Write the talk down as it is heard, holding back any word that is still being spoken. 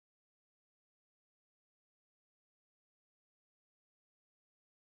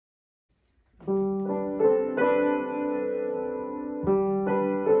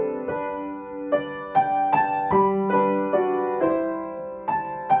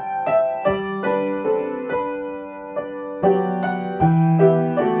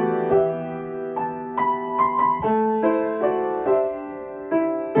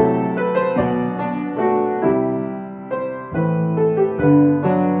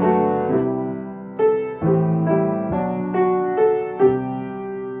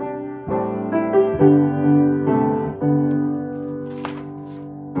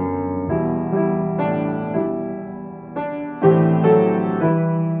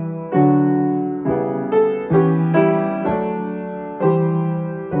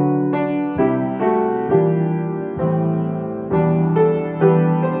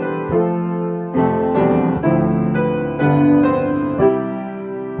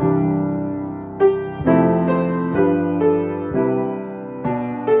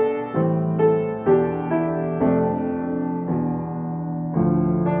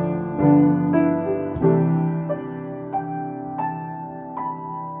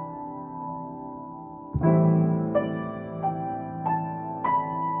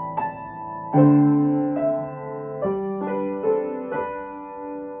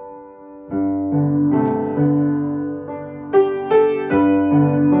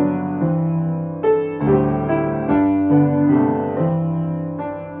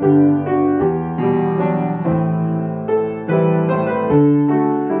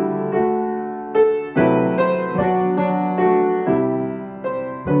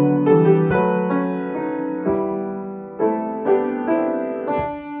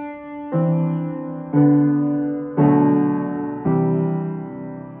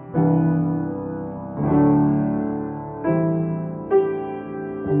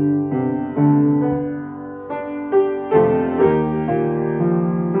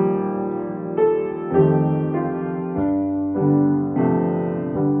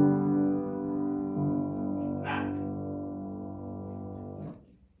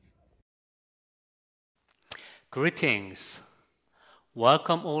Greetings.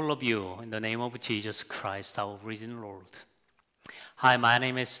 Welcome all of you in the name of Jesus Christ, our risen Lord. Hi, my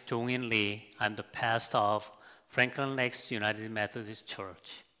name is Jong-in Lee. I'm the pastor of Franklin Lakes United Methodist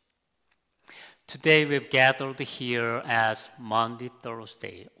Church. Today we've gathered here as Maundy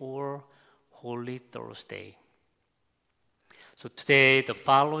Thursday or Holy Thursday. So today,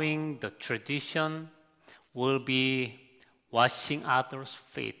 following the tradition, will be washing others'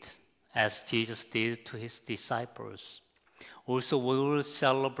 feet as Jesus did to his disciples. Also, we will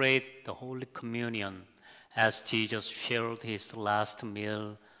celebrate the Holy Communion as Jesus shared his last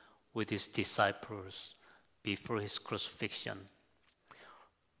meal with his disciples before his crucifixion.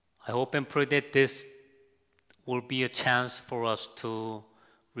 I hope and pray that this will be a chance for us to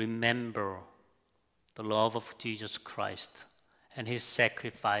remember the love of Jesus Christ and his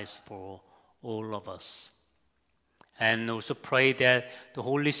sacrifice for all of us. And also pray that the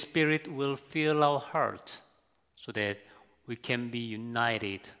Holy Spirit will fill our hearts so that we can be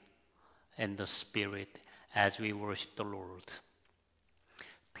united in the Spirit as we worship the Lord.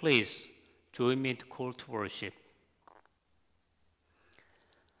 Please join me in the call to worship.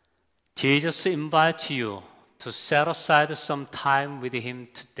 Jesus invites you to set aside some time with him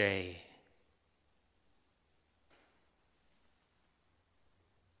today.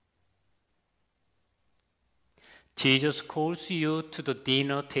 Jesus calls you to the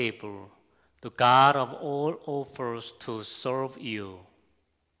dinner table. The God of all offers to serve you.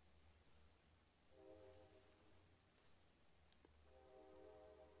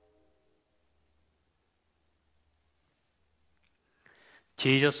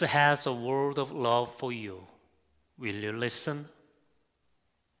 Jesus has a word of love for you. Will you listen?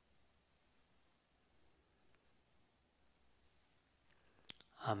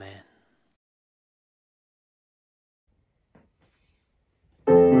 Amen.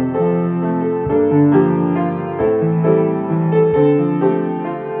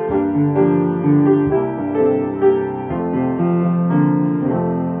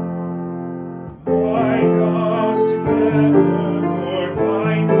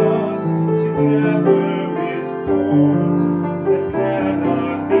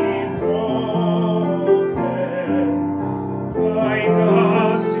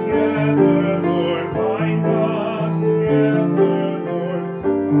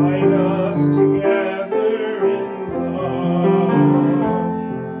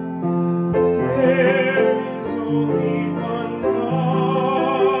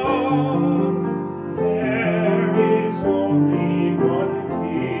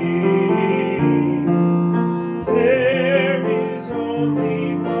 There is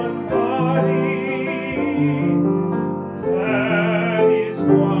only one body.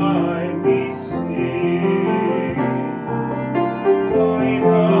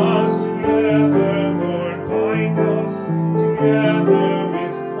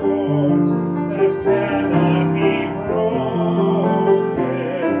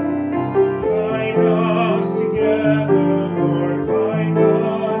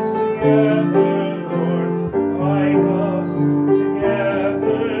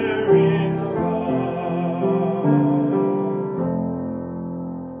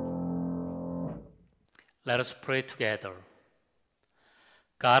 us pray together.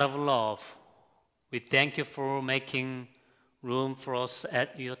 God of love, we thank you for making room for us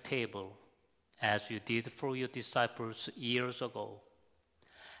at your table, as you did for your disciples years ago.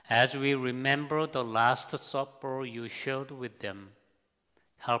 As we remember the Last Supper you shared with them,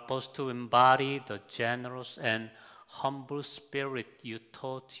 help us to embody the generous and humble spirit you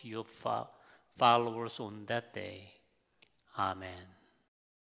taught your followers on that day. Amen.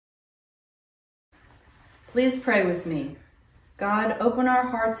 Please pray with me. God, open our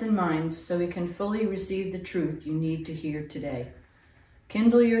hearts and minds so we can fully receive the truth you need to hear today.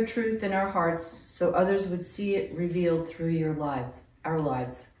 Kindle your truth in our hearts so others would see it revealed through our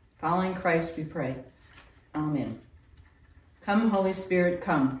lives. Following Christ we pray. Amen. Come, Holy Spirit,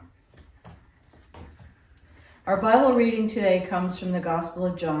 come. Our Bible reading today comes from the Gospel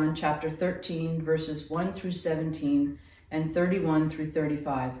of John, chapter 13, verses 1 through 17 and 31 through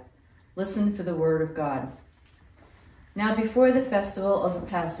 35. Listen for the word of God. Now before the festival of the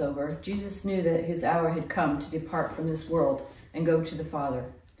Passover, Jesus knew that his hour had come to depart from this world and go to the Father.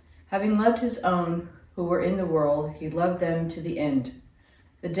 Having loved his own who were in the world, he loved them to the end.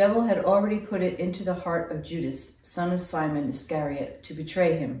 The devil had already put it into the heart of Judas, son of Simon Iscariot, to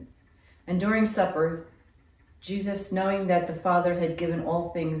betray him. And during supper, Jesus, knowing that the Father had given all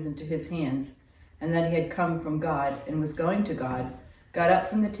things into his hands, and that he had come from God and was going to God, got up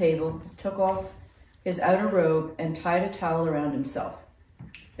from the table, took off his outer robe, and tied a towel around himself.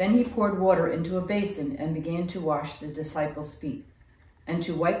 Then he poured water into a basin and began to wash the disciples' feet, and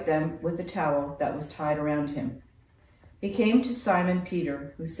to wipe them with the towel that was tied around him. He came to Simon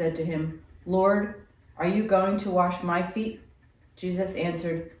Peter, who said to him, "Lord, are you going to wash my feet?" Jesus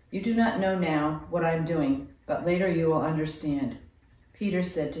answered, "You do not know now what I am doing, but later you will understand." Peter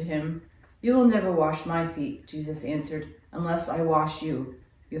said to him, "You will never wash my feet," Jesus answered, "unless I wash you.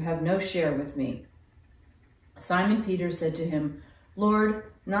 You have no share with me." Simon Peter said to him, "Lord,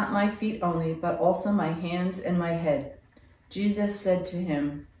 not my feet only, but also my hands and my head." Jesus said to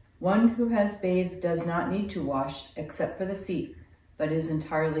him, "One who has bathed does not need to wash except for the feet, but is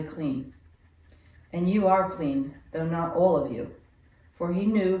entirely clean. And you are clean, though not all of you." For he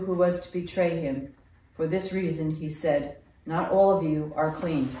knew who was to betray him. For this reason he said, "Not all of you are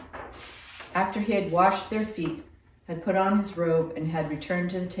clean." After he had washed their feet, had put on his robe, and had returned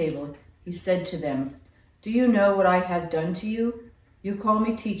to the table, he said to them, "Do you know what I have done to you? You call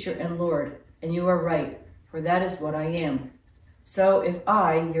me teacher and Lord, and you are right, for that is what I am. So if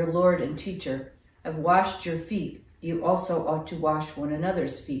I, your Lord and teacher, have washed your feet, you also ought to wash one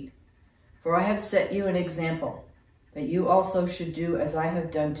another's feet. For I have set you an example, that you also should do as I have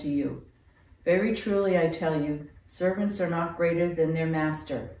done to you. Very truly I tell you, servants are not greater than their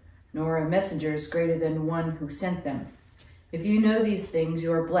master, nor are messengers greater than one who sent them. If you know these things,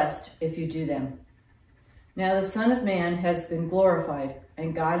 you are blessed if you do them. Now the Son of Man has been glorified,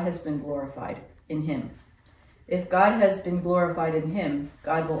 and God has been glorified in him. If God has been glorified in him,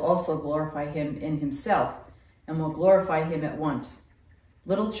 God will also glorify him in himself, and will glorify him at once.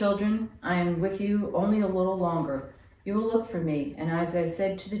 Little children, I am with you only a little longer. You will look for me, and as I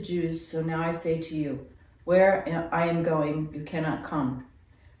said to the Jews, so now I say to you, where I am going, you cannot come.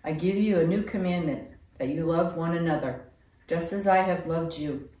 I give you a new commandment, that you love one another. Just as I have loved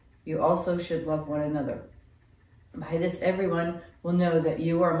you, you also should love one another. By this everyone will know that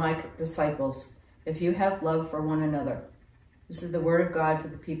you are my disciples, if you have love for one another." This is the word of God for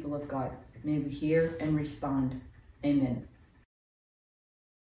the people of God. May we hear and respond. Amen.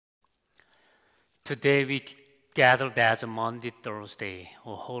 Today we gathered as a Maundy Thursday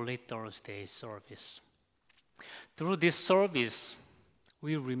or Holy Thursday service. Through this service,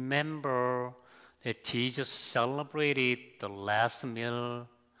 we remember that Jesus celebrated the last meal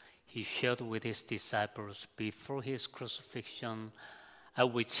he shared with his disciples before his crucifixion,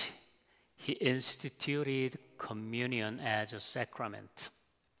 at which he instituted communion as a sacrament.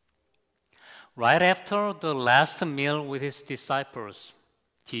 Right after the last meal with his disciples,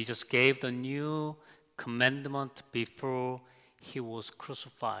 Jesus gave the new commandment before he was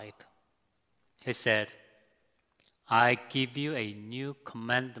crucified. He said, "I give you a new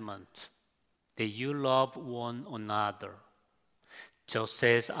commandment, that you love one another. Just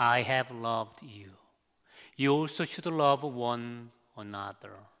as I have loved you, you also should love one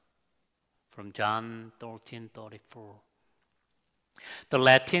another." From John 13:34. The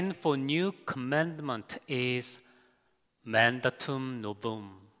Latin for new commandment is mandatum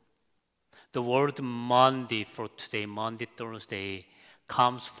novum. The word Maundy for today, Maundy Thursday,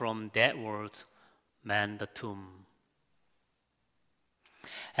 comes from that word mandatum.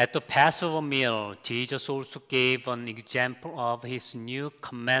 At the Passover meal, Jesus also gave an example of his new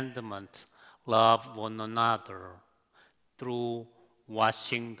commandment love one another through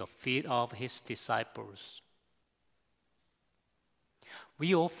washing the feet of his disciples.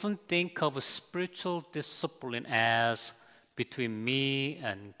 We often think of spiritual discipline as between me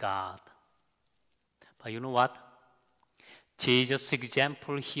and God. But you know what? Jesus'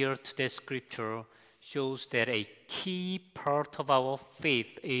 example here to the scripture shows that a key part of our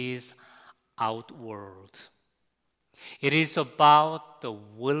faith is outward. It is about the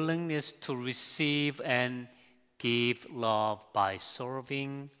willingness to receive and give love by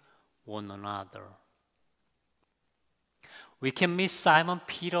serving one another. We can meet Simon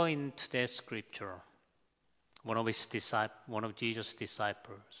Peter in today's scripture, one of Jesus'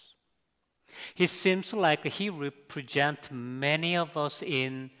 disciples. He seems like he represents many of us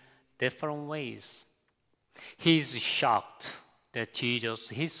in different ways. He is shocked that Jesus,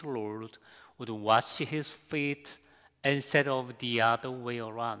 his Lord, would wash his feet instead of the other way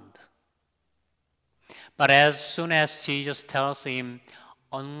around. But as soon as Jesus tells him,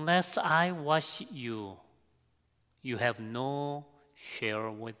 "Unless I wash you, you have no share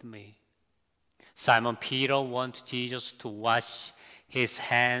with me," Simon Peter wants Jesus to wash his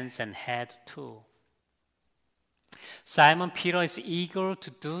hands and head too. Simon Peter is eager to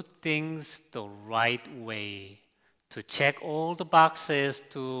do things the right way, to check all the boxes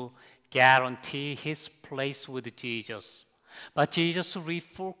to guarantee his place with Jesus. But Jesus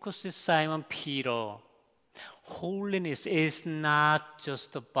refocuses Simon Peter. Holiness is not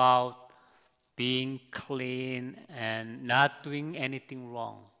just about being clean and not doing anything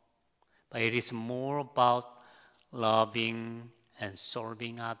wrong, but it is more about loving and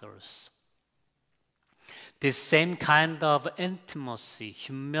serving others. This same kind of intimacy,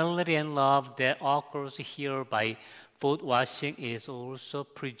 humility, and love that occurs here by foot washing is also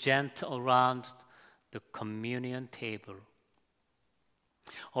present around the communion table.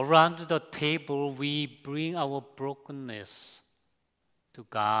 Around the table, we bring our brokenness to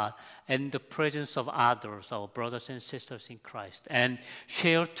God and the presence of others, our brothers and sisters in Christ, and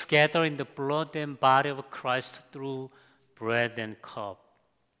share together in the blood and body of Christ through bread and cup.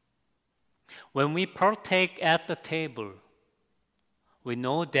 When we partake at the table, we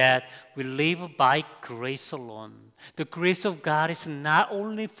know that we live by grace alone. The grace of God is not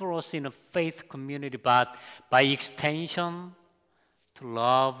only for us in a faith community, but by extension to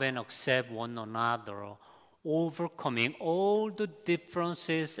love and accept one another, overcoming all the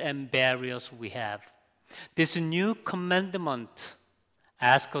differences and barriers we have. This new commandment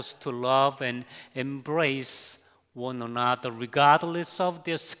asks us to love and embrace one another regardless of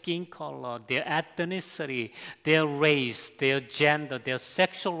their skin color, their ethnicity, their race, their gender, their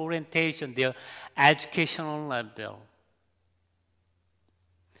sexual orientation, their educational level.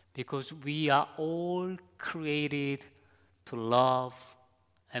 Because we are all created to love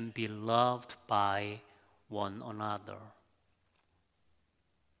and be loved by one another.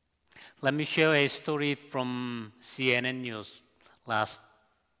 Let me share a story from CNN News last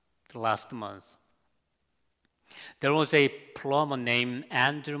month. There was a plumber named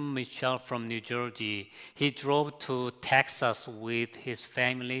Andrew Mitchell from New Jersey. He drove to Texas with his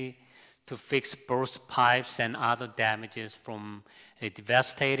family to fix burst pipes and other damages from a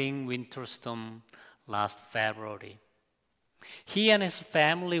devastating winter storm last February. He and his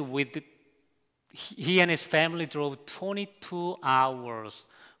family drove 22 hours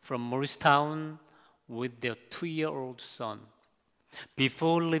from Morristown with their 2-year-old son.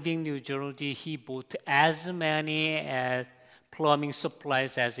 Before leaving New Jersey, he bought as many plumbing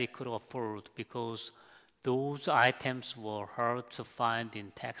supplies as he could afford because those items were hard to find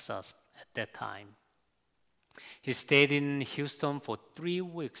in Texas at that time. He stayed in Houston for 3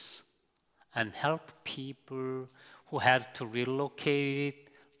 weeks and helped people who had to relocate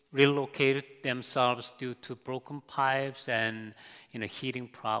themselves due to broken pipes and heating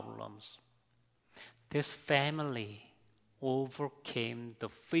problems. This family overcame the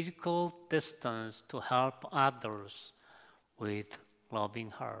physical distance to help others with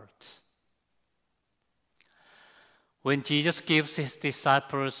loving hearts. When Jesus gives his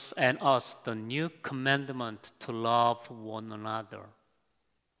disciples and us the new commandment to love one another,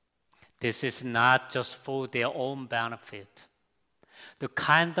 this is not just for their own benefit. The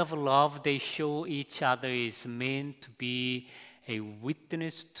kind of love they show each other is meant to be a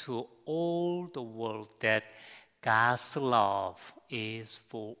witness to all the world that God's love is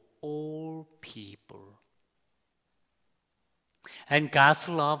for all people. And God's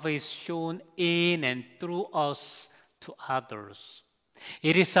love is shown in and through us to others.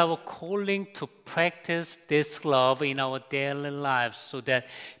 It is our calling to practice this love in our daily lives so that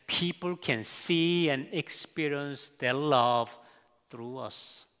people can see and experience their love through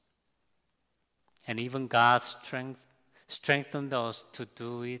us. And even God strengthened us to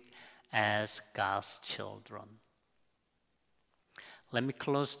do it as God's children. Let me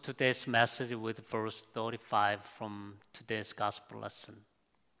close today's message with verse 35 from today's gospel lesson.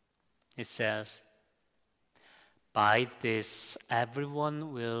 It says, "By this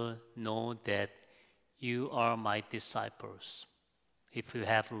everyone will know that you are my disciples, if you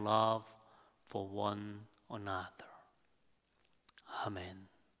have love for one another." Amen.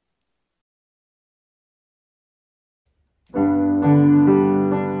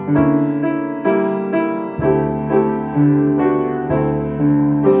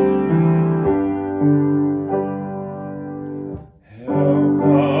 Help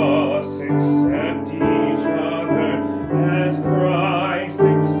us accept each other as Christ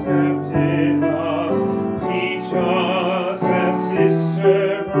accepted us. Teach us as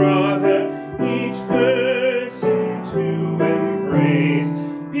sister, brother, each person to embrace.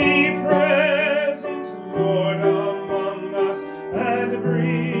 Be present, Lord, among us, and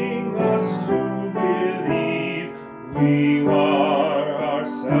bring us to believe we are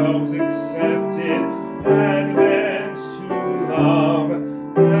ourselves accepted and meant to love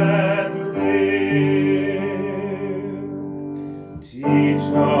and live. Teach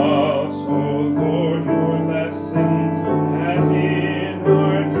us, O Lord, your lessons, as in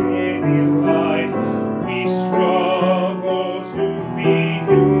our daily life we struggle to be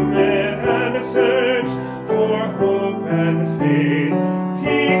human and search for hope and faith.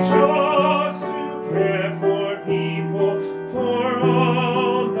 Teach us to care for people, for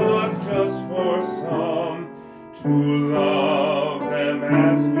all, not just for some, to love them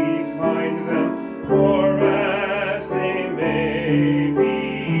as we find them, or as they may become.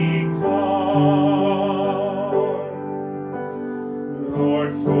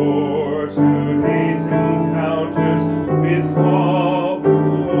 Lord, for today's encounters with all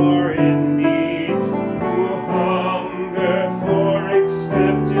who are in need, who hunger for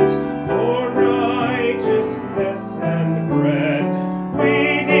acceptance, for righteousness and bread, we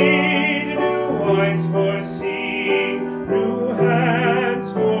need new eyes for seeing, new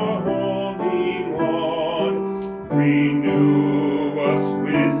hands for holding on. Renew us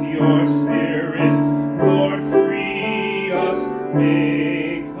with your Spirit, Lord, free us,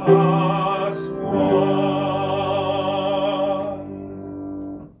 make us one.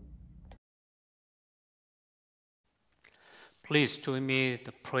 Please join me in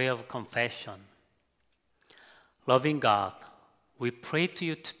the prayer of confession. Loving God, we pray to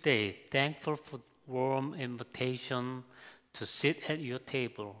you today, thankful for the warm invitation to sit at your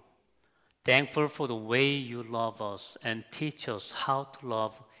table. Thankful for the way you love us and teach us how to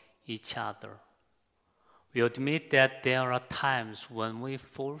love each other. We admit that there are times when we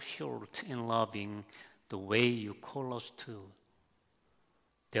fall short in loving the way you call us to.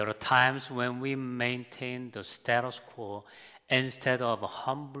 There are times when we maintain the status quo instead of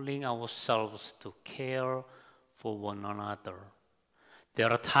humbling ourselves to care for one another.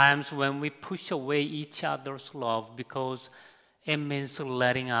 There are times when we push away each other's love because it means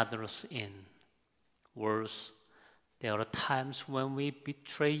letting others in. Worse, there are times when we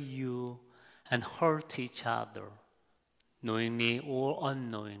betray you and hurt each other, knowingly or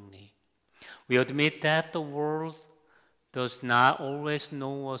unknowingly. We admit that the world does not always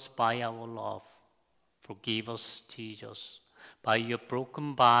know us by our love. Forgive us, Jesus, by your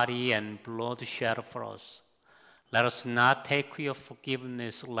broken body and blood shed for us. Let us not take your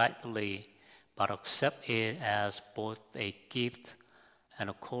forgiveness lightly, but accept it as both a gift and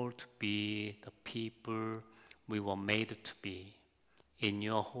a call to be the people we were made to be. In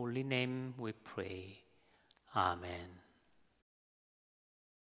your holy name we pray. Amen.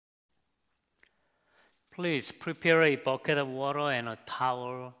 Please prepare a bucket of water and a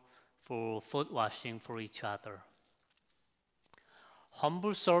towel for foot washing for each other.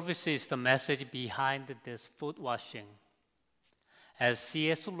 Humble service is the message behind this foot washing. As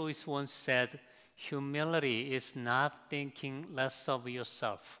C.S. Lewis once said, humility is not thinking less of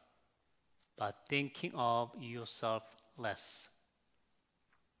yourself, but thinking of yourself less.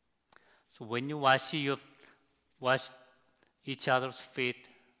 So when you wash each other's feet,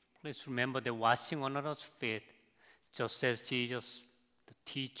 please remember that washing one another's feet, just as Jesus, the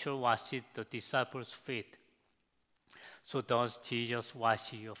teacher, washed the disciples' feet, so does Jesus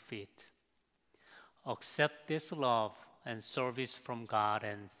wash your feet. Accept this love and service from God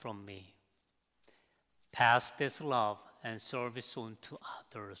and from me. Pass this love and service on to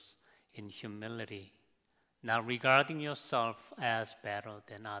others in humility, not regarding yourself as better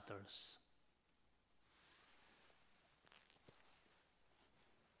than others.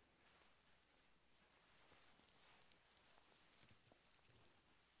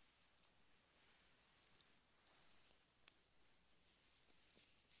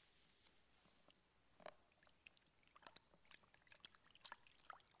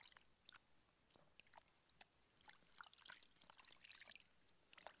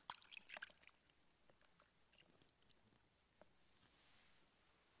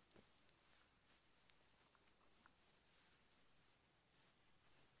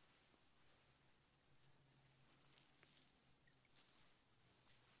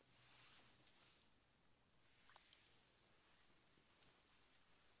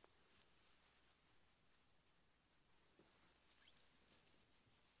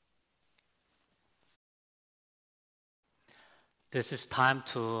 This is time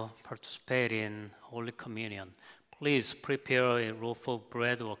to participate in Holy Communion. Please prepare a loaf of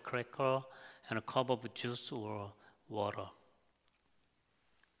bread or cracker and a cup of juice or water.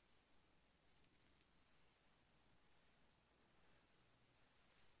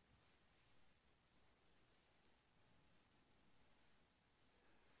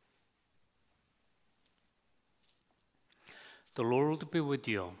 The Lord be with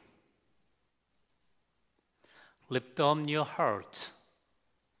you. Lift up your heart.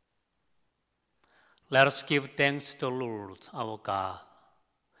 Let us give thanks to the Lord our God.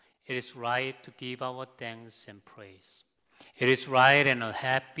 It is right to give our thanks and praise. It is right and a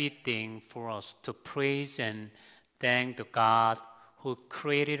happy thing for us to praise and thank the God who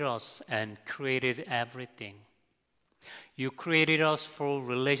created us and created everything. You created us for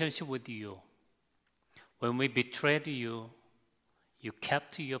relationship with you. When we betrayed you, you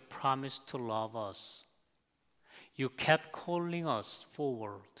kept your promise to love us. You kept calling us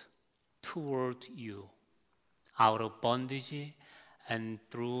forward toward you, out of bondage and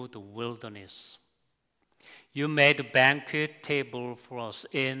through the wilderness. You made a banquet table for us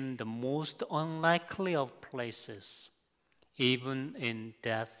in the most unlikely of places, even in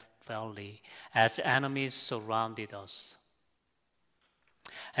Death Valley, as enemies surrounded us.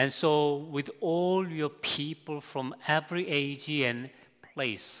 And so, with all your people from every age and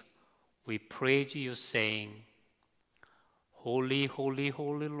place, we praise you, saying, Holy, holy,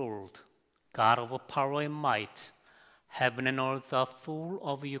 holy Lord, God of power and might, heaven and earth are full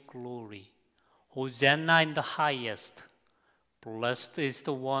of your glory. Hosanna in the highest. Blessed is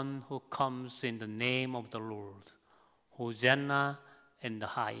the one who comes in the name of the Lord. Hosanna in the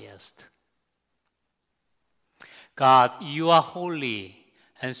highest. God, you are holy,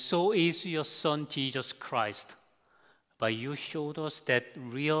 and so is your Son, Jesus Christ. But you showed us that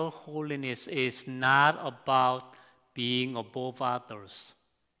real holiness is not about being above others.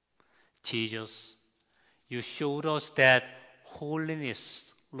 Jesus, you showed us that holiness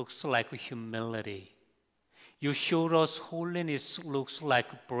looks like humility. You showed us holiness looks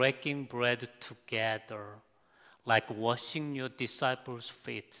like breaking bread together, like washing your disciples'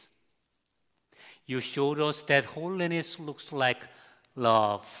 feet. You showed us that holiness looks like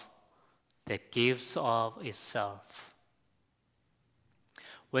love that gives of itself.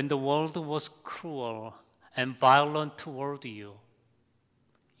 When the world was cruel and violent toward you,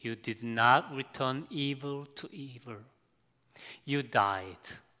 you did not return evil to evil. You died.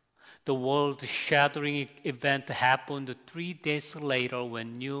 The world-shattering event happened 3 days later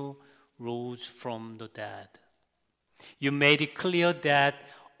when you rose from the dead. You made it clear that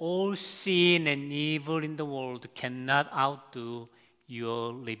all sin and evil in the world cannot outdo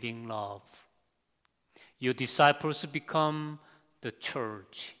your living love. Your disciples become the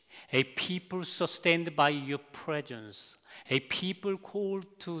church, a people sustained by your presence, a people called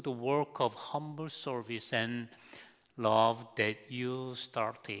to the work of humble service and love that you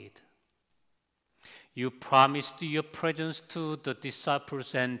started. You promised your presence to the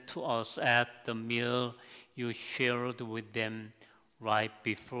disciples and to us at the meal you shared with them right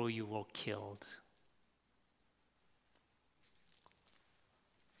before you were killed.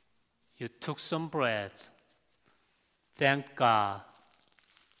 You took some bread, thanked God,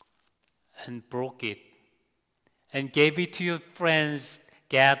 and broke it, and gave it to your friends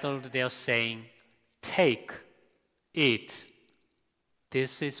gathered there, saying, Take, eat.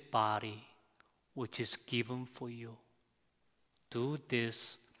 This is body, which is given for you. Do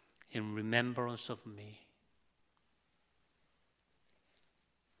this in remembrance of me.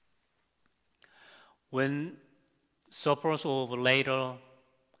 When supper was over later,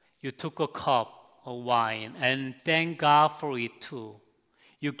 you took a cup of wine and thanked God for it too.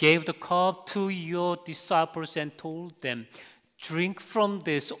 You gave the cup to your disciples and told them, Drink from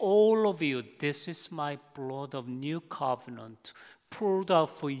this, all of you. This is my blood of new covenant, poured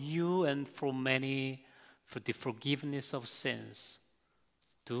out for you and for many for the forgiveness of sins.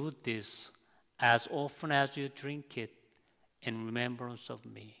 Do this as often as you drink it in remembrance of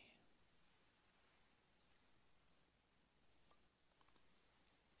me.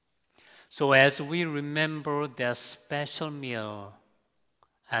 So as we remember that special meal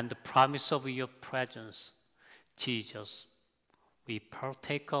and the promise of your presence, Jesus, we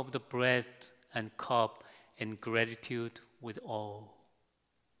partake of the bread and cup in gratitude with awe.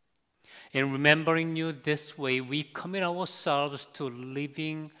 In remembering you this way, we commit ourselves to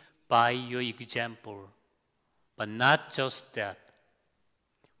living by your example. But not just that.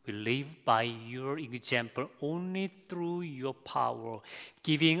 We live by your example only through your power,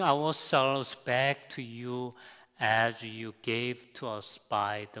 giving ourselves back to you as you gave to us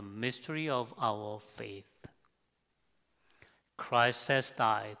by the mystery of our faith. Christ has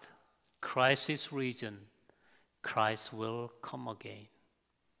died. Christ is risen. Christ will come again.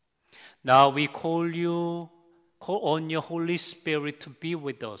 Now we call on your Holy Spirit to be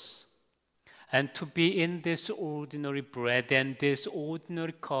with us and to be in this ordinary bread and this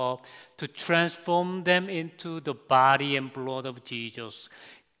ordinary cup, to transform them into the body and blood of Jesus,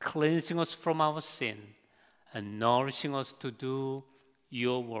 cleansing us from our sin and nourishing us to do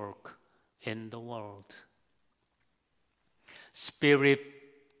your work in the world. Spirit,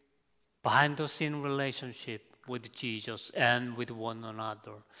 bind us in relationship with Jesus and with one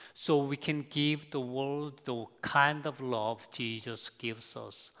another, so we can give the world the kind of love Jesus gives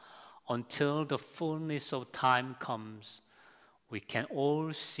us. Until the fullness of time comes, we can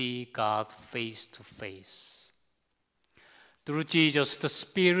all see God face to face. Through Jesus, the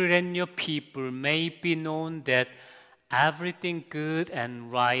Spirit and your people may be known that everything good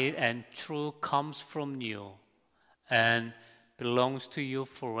and right and true comes from you and belongs to you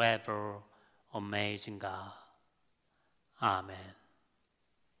forever, amazing God. Amen.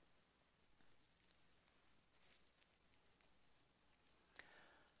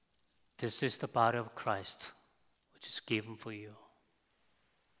 This is the body of Christ, which is given for you.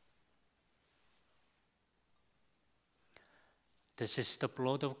 This is the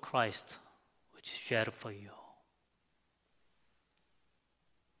blood of Christ, which is shed for you.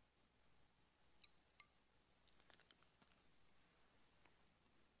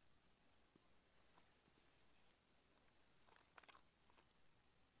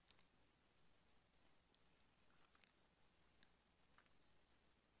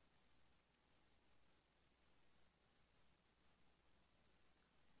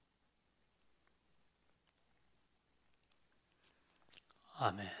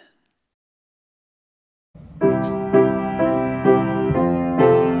 Amen.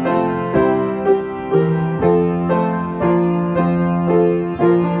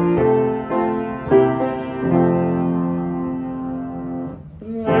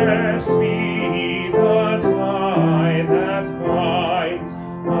 Blessed be the tie that binds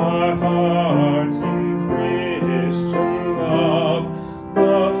our hearts in Christian love,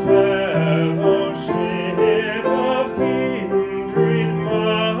 the fellowship of kindred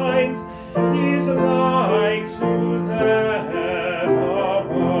minds is like to that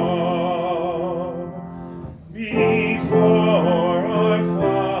above. Before our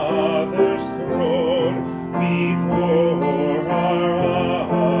Father's throne we pour our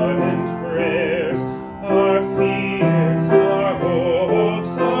ardent prayers, our fears, our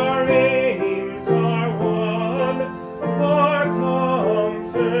hopes, our aims are one, our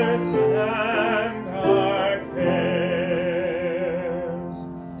comforts and our cares.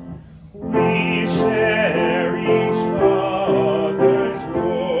 We share each other's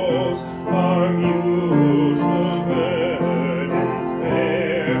woes, our mutual burdens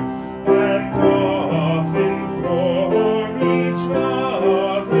bear, and often from each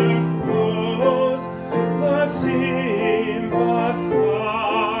other flows the sympathizing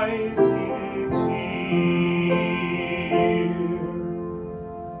tear.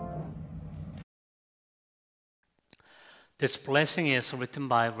 This blessing is written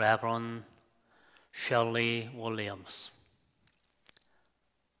by Reverend Shelley Williams.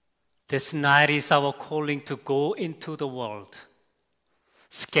 This night is our calling to go into the world,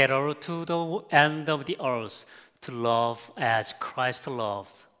 scatter to the end of the earth, to love as Christ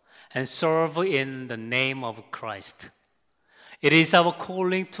loved, and serve in the name of Christ. It is our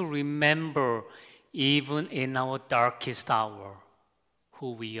calling to remember, even in our darkest hour,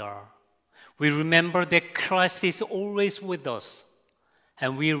 who we are. We remember that Christ is always with us,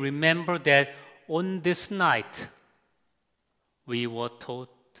 and we remember that on this night, we were taught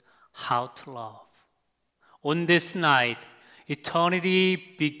how to love. On this night, eternity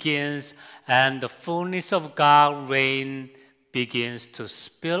begins and the fullness of God's reign begins to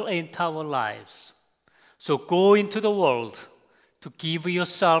spill into our lives. So go into the world to give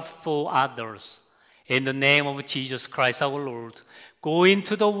yourself for others. In the name of Jesus Christ our Lord, go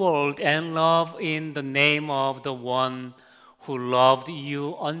into the world and love in the name of the one who loved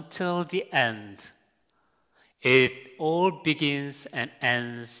you until the end. It all begins and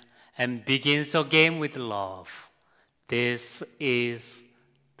ends and begins again with love. This is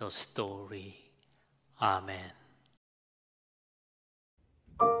the story. Amen.